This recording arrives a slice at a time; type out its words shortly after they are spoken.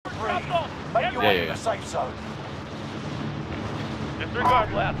Yeah. The safe zone.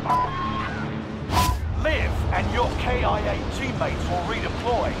 Disregard left. Live and your KIA teammates will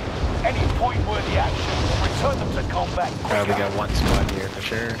redeploy. Any point-worthy action will return them to combat quicker. We got one squad here for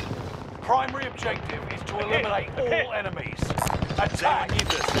sure. Primary objective is to eliminate all enemies. Attack!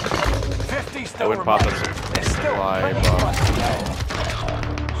 50 still wouldn't pop remain. us There's still alive, plenty of us to go.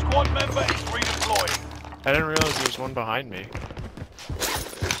 Squad member is redeploying. I didn't realize there was one behind me.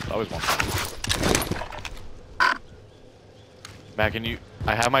 Always one. Matt, can you...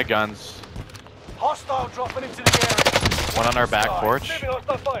 I have my guns. Hostile dropping into the area. One on our back porch. Enemy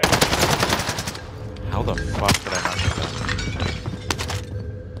hostile fire. How the fuck did I not get that?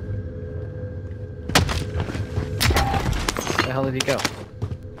 Where the hell did he go?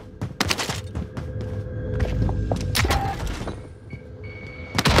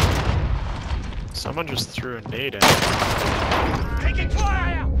 Someone just threw a nade at me. Taking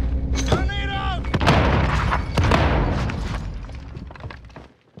fire! Tornado!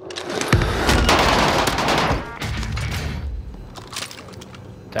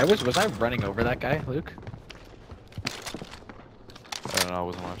 Was I running over that guy, Luke? I don't know, I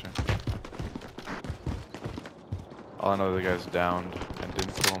wasn't watching. All I know is the guy's downed and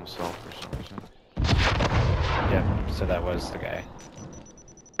didn't kill himself for some reason. Yep, so that was the guy.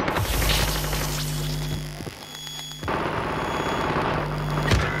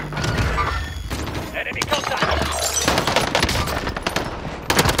 Enemy contact!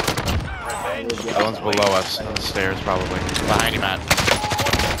 That one's below us, on the stairs probably. Behind you, Matt.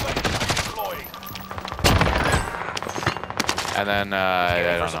 And then,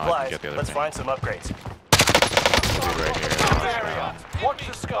 I don't know, I can get the other Let's thing. find some upgrades. It'll be right here. Area. Watch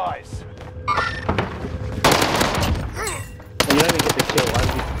the skies. You let me get the kill. Why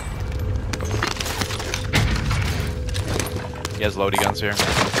He has loady guns here.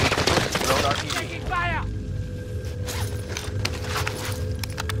 Drone RPG. Taking fire.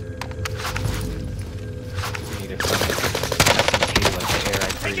 We need to find SMG like the air I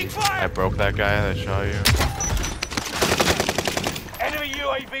Taking breathe. fire. I broke that guy that shot you. Enemy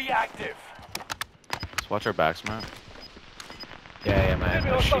UAV active. Let's watch our backs, Matt. Yeah, I have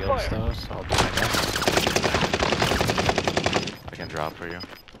no shields though, so I'll do my best. I can drop for you.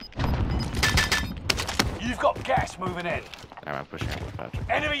 You've got gas moving in. I'm pushing in with Patrick.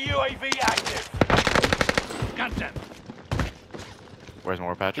 Enemy UAV active. Got them. Where's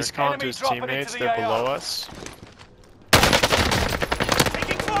more Patrick? He's calling to Enemy his dropping teammates, into the they're below AO. us.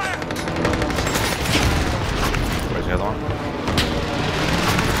 Taking fire. Where's the other one?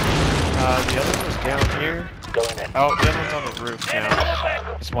 The other one was down here. Going in. Oh, the other one's on the roof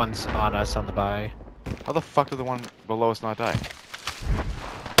now. This one's on us on the buy. How the fuck did the one below us not die? He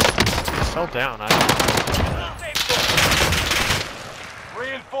fell down. I don't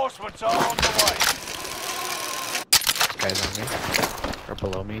Reinforcements are on the way. This guy's on me. Or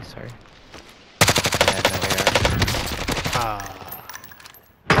below me, sorry. Yeah, no, they are. know.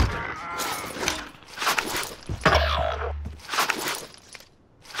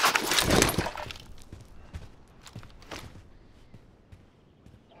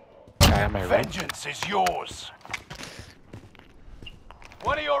 Guy on my right. Vengeance is yours.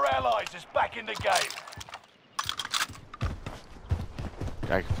 One of your allies is back in the game.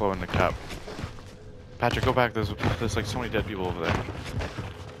 I can flow in the cup. Patrick, go back. There's like so many dead people over there.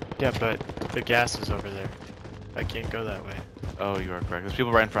 Yeah, but the gas is over there. I can't go that way. Oh, you are correct. There's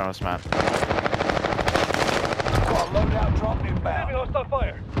people right in front of us, Matt. Got a loadout drop Enemy inbound. hostile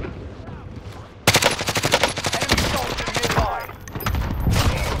fire. Enemy soldier nearby.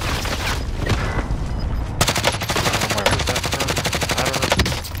 Where is that from? I don't know.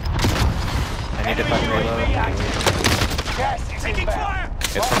 I need to Enemy find UAV reload. active. Gas is Taking inbound. fire.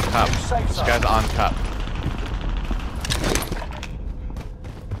 It's from cup. Safe This zone. guy's on cup.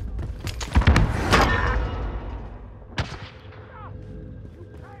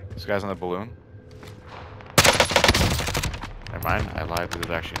 This guy's on the balloon. Never mind, I lied. This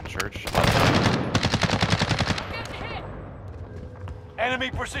is actually in church.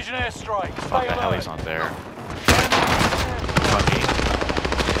 Enemy precision airstrike. Fuck, Stay the hell alert. he's not there.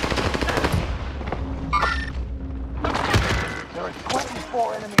 There are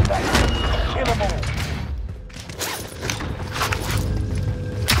 24 enemies active. Kill them all.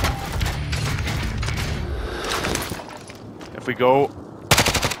 If we go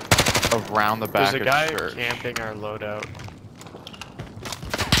around the back There's a guy of church, camping our loadout.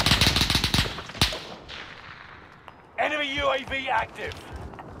 Enemy UAV active.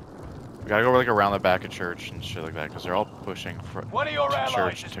 we gotta go like around the back of church and shit like that because they're all pushing from One of your allies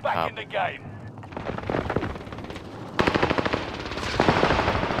church is to back cup. in the game.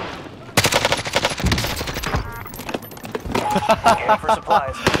 Scanning for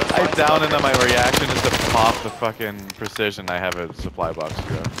supplies. I down and then my reaction is to pop the fucking precision. I have a supply box to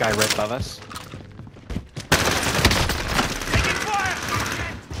go. Guy right above us. Taking fire!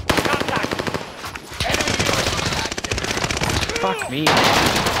 Contact! Enemy UAV active. Fuck me.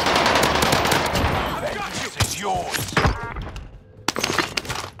 Vengeance is yours.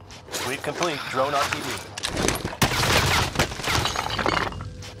 Sweep complete. Drone RTB.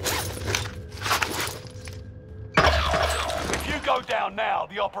 If you go down now,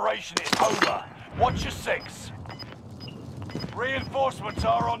 the operation is over. Watch your six. Reinforcements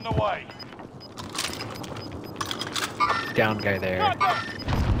are on the way. Down guy there.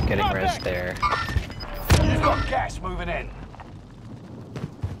 Getting res there. You've got gas moving in.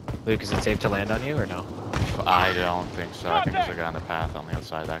 Luke, is it safe to land on you or no? I don't think so. I think there's a guy on the path on the other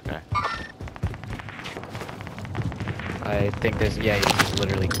side of that guy. I think there's, yeah, he's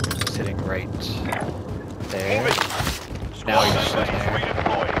literally sitting right there. Now he's Squad just members there.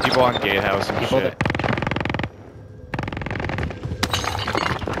 redeployed. People on gatehouse and People shit.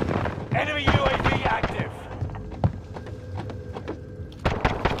 Enemy UAV active.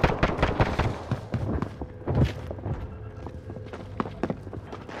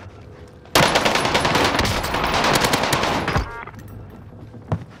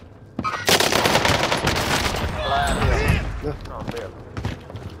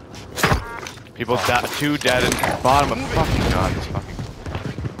 People two dead and bottom of fucking god. This fucking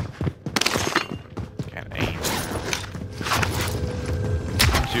can't aim.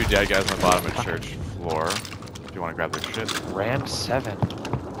 Two dead guys on the bottom of church floor. If you want to grab their shit. Ram 7.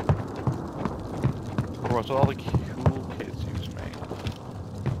 What's all the cool kids use, mate?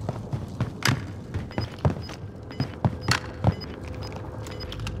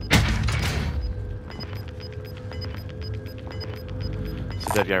 It's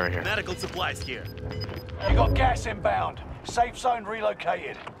a dead guy right here. Medical supplies here. You got gas inbound. Safe zone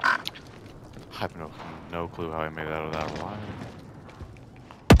relocated. I have no clue how I made it out of that alive.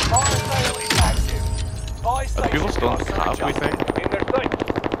 Fire sale is active. Buy Are station people still in costs are cop, we adjusted. think? In their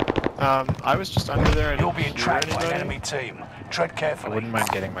sight. I was just under there. I You'll didn't be hear tracked by an anybody. enemy team. Tread I carefully. wouldn't mind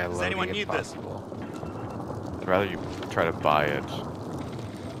getting my loading anyone if need this? possible. I'd rather you try to buy it.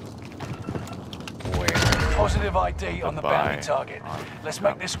 Where? Positive ID on the Buy bounty target. on- Let's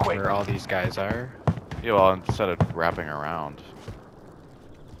make this quick. Where all these guys are. Yeah, well, instead of wrapping around,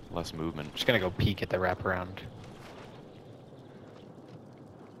 less movement. I'm just gonna go peek at the wraparound.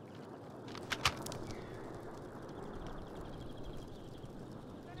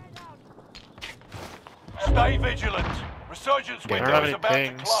 Stay vigilant. Resurgence I I don't window have is any about to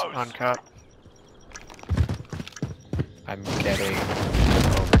pings close. on cop. I'm getting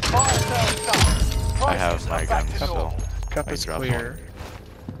over. Fire sale done. I have Prices my are back gun to still. normal. Cup I is dropped clear.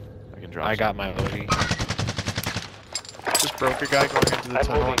 I can drop I got some. my loading. Just broke a guy going into the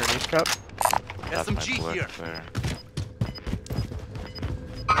tunnel underneath cup. That's my SMG blip here. there.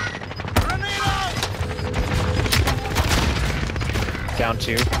 Grenade out! Down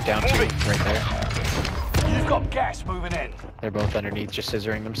two, right there. You've got gas moving in. They're both underneath, just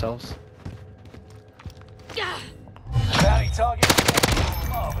scissoring themselves. Bounty target.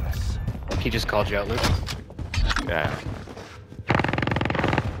 Marvelous. He just called you out, Luke. Yeah.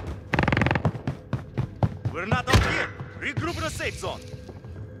 We're not out here. Regroup in a safe zone.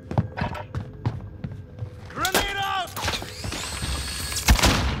 Grenade out!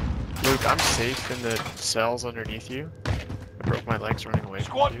 Luke, I'm safe in the cells underneath you. I broke my legs running away.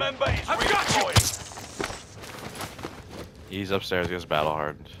 Squad from you. member is I've got you. redeployed. He's upstairs. He has battle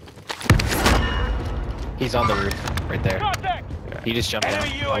hardened. He's on the roof, right there. Contact. He just jumped down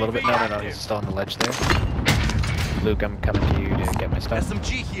Enemy a little bit. No, active. he's still on the ledge there. Luke, I'm coming to you to get my stuff.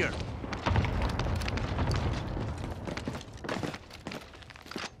 SMG here.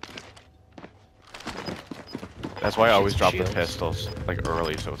 That's why I always Shoots drop the shields. pistols like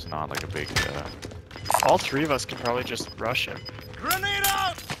early, so it's not like a big. All three of us can probably just rush him. Grenade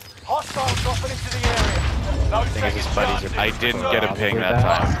out! Hostiles dropping into the area. No think second his buddies chances. are- I didn't get a Probably ping that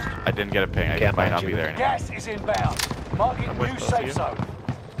that. time. I didn't get a ping. I Can't might find not you. be there anymore. Gas is inbound. Marking I'm with new both of safe you. zone.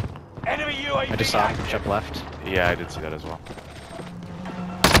 Enemy UAV I just saw him active. jump left. Yeah, I did see that as well.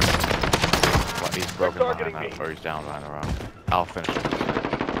 Well, he's broken behind that, or he's down behind the rock. I'll finish him.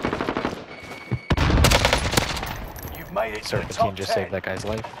 You've made it to the Serpentine top just 10. saved that guy's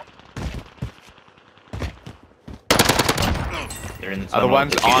life. They're in the Other tunnel.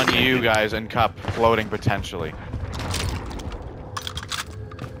 one's Look at on it. you guys and cup floating potentially.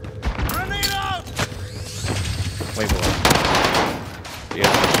 Grenade out! Way below. He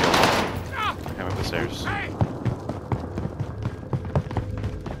has no shield. Came up the stairs.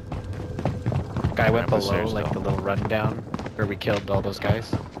 Guy went Up the below, stairs like still. the little rundown. Where we killed all those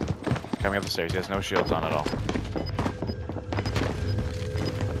guys. Coming up the stairs. He has no shields on at all.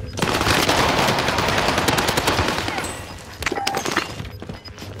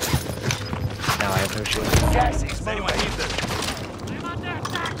 Now I have no shield. Gas is Does anyone moving. need this?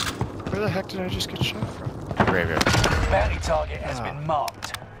 Where the heck did I just get shot from? Graveyard. Bounty target has been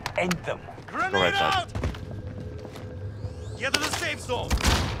marked. End them. Grenade right side. out! Get to the safe zone.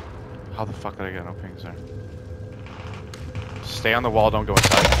 How the fuck did I get no pings there? Stay on the wall, don't go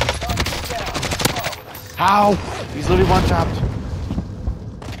inside. How? He's literally one tapped.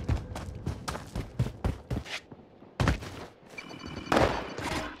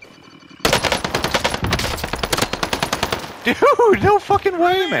 Dude, no fucking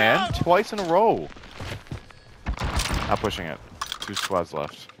way, man. Twice in a row. Not pushing it. 2 squads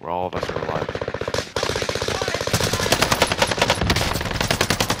left. Where all of us are alive.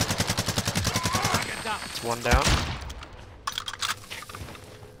 It's one down.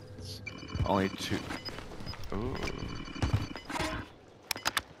 Only 2. Ooh.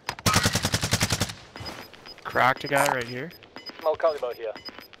 Cracked a guy right here.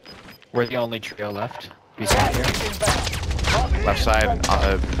 We're the only trio left. Beside here. Left side,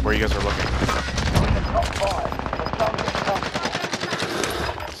 where you guys are looking.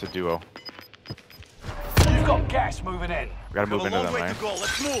 It's a duo. You've got gas moving in. We gotta move Have a into long them, way right? to go.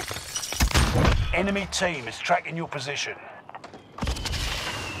 Let's move. Enemy team is tracking your position.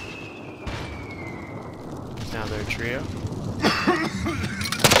 Now they're a trio. They're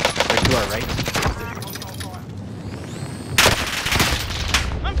to our right.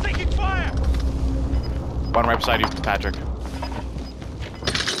 I'm taking fire. One right beside you, Patrick.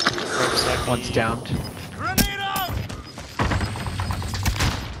 Right side. One's downed. Grenade out!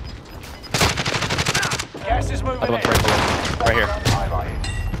 Gas is moving Other in. one's right below. Right here. Highlighted.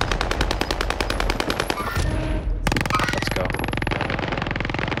 Let's go.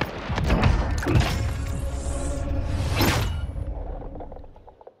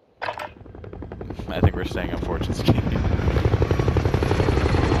 I think we're staying on Fortune's Key.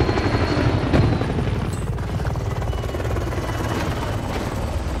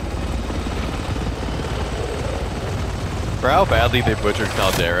 For how badly they butchered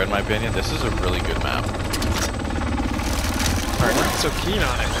Caldera, in my opinion, this is a really good map. I wasn't so keen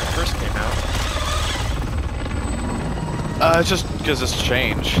on it when it first came out. It's just because it's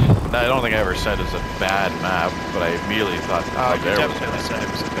changed. I don't think I ever said it's a bad map, but I immediately thought You Caldera was definitely said it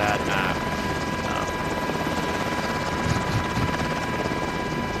was a bad map.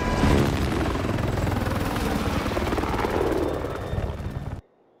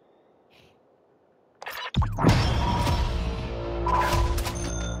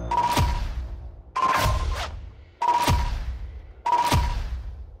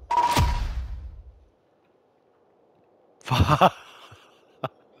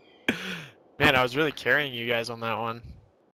 Man, I was really carrying you guys on that one.